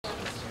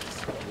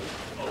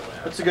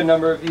That's a good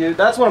number of you.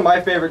 That's one of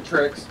my favorite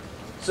tricks.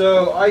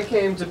 So I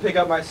came to pick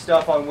up my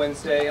stuff on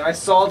Wednesday, and I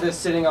saw this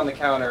sitting on the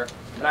counter,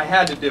 and I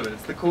had to do it.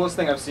 It's the coolest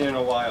thing I've seen in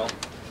a while.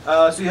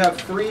 So you have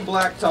 3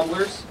 black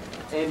tumblers,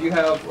 and you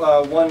have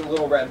 1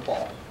 little red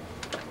ball.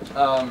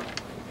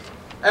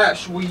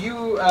 Ash, will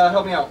you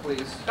help me out,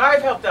 please?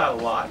 I've helped out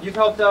a lot. You've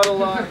helped out a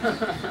lot.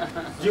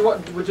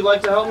 Would you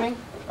like to help me?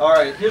 All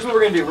right, here's what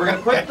we're going to do. We're going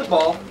to put the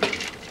ball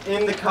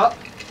in the cup.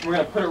 We're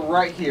going to put it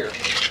right here.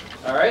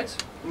 All right?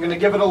 I'm going to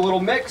give it a little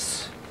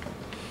mix.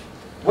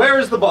 Where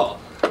is the ball?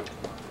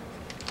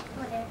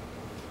 Okay.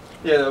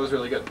 Yeah, that was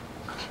really good.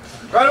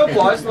 Round of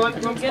applause.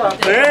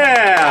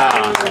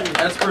 Yeah!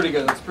 That's pretty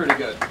good. That's pretty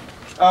good.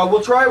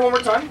 We'll try it one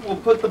more time. We'll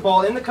put the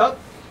ball in the cup,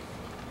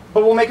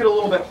 but we'll make it a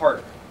little bit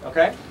harder.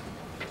 Okay?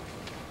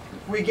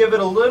 If we give it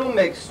a little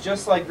mix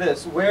just like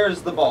this, where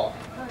is the ball?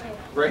 Okay.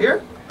 Right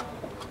here?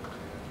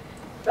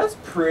 That's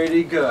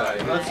pretty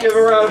good. Let's give a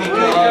round of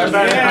applause.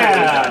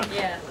 Yeah!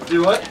 Yeah.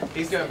 Do what?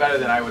 He's doing better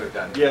than I would have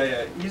done.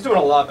 Yeah. He's doing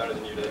a lot better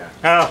than you did.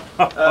 Oh.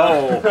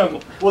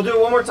 We'll do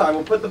it one more time.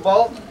 We'll put the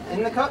ball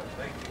in the cup,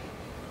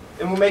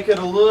 and we'll make it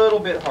a little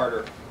bit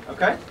harder.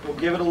 Okay? We'll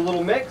give it a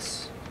little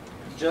mix,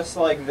 just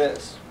like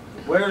this.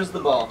 Where's the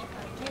ball?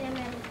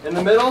 In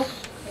the middle?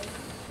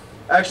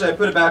 Actually, I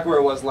put it back where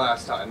it was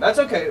last time. That's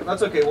okay.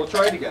 That's okay. We'll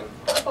try it again.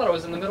 I thought it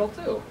was in the middle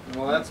too.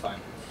 Well, that's fine.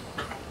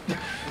 We'll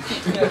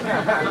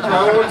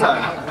try one more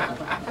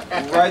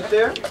time. Right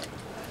there.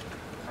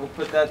 We'll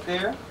put that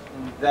there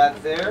and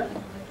that there.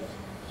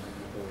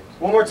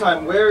 One more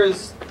time.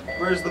 Where's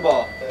the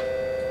ball?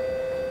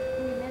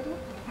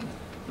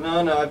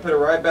 No, I put it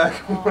right back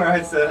where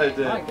I said I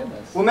did. My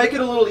goodness. We'll make it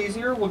a little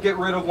easier. We'll get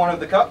rid of one of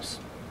the cups,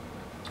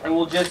 and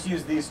we'll just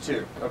use these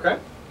 2, okay?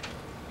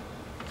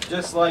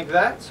 Just like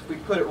that. We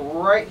put it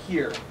right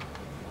here.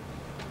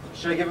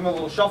 Should I give him a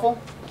little shuffle?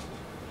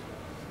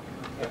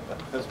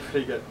 That's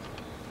pretty good.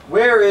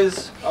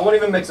 I won't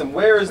even mix them.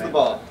 Where is the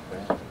ball?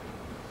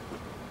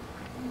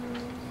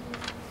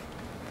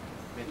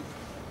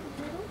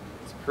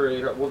 It's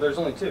pretty hard. Well, there's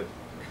only 2.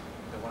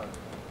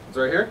 It's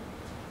right here?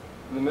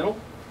 In the middle?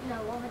 No,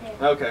 over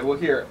there. Okay, well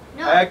here.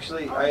 No,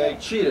 I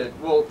cheated.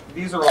 Well,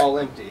 these are all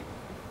empty.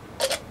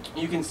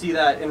 You can see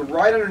that, and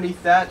right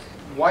underneath that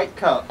white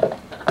cup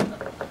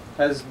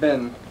has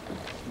been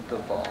the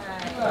ball.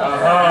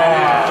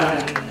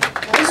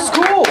 This is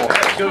cool!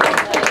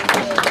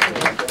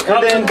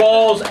 Cups and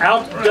balls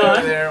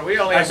outdone. There, we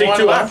only I have see 1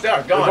 2 left. on.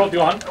 They're They're both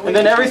gone. gone. And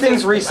then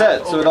everything's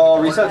reset, so it all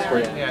resets for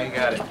you. Yeah, you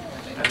got it.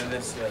 And then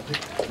this.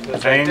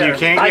 And you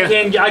can't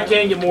I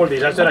can get more of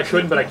these. I said I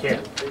couldn't, but I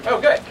can. Oh,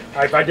 good.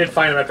 I did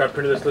find them after I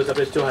printed this list up.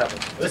 It still have them.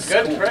 That's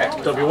good trick.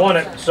 So if you want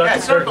it, Yeah,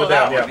 circle it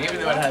that down. one, even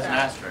though it has an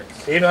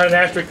asterisk. Even though it had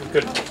an asterisk, you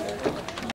couldn't.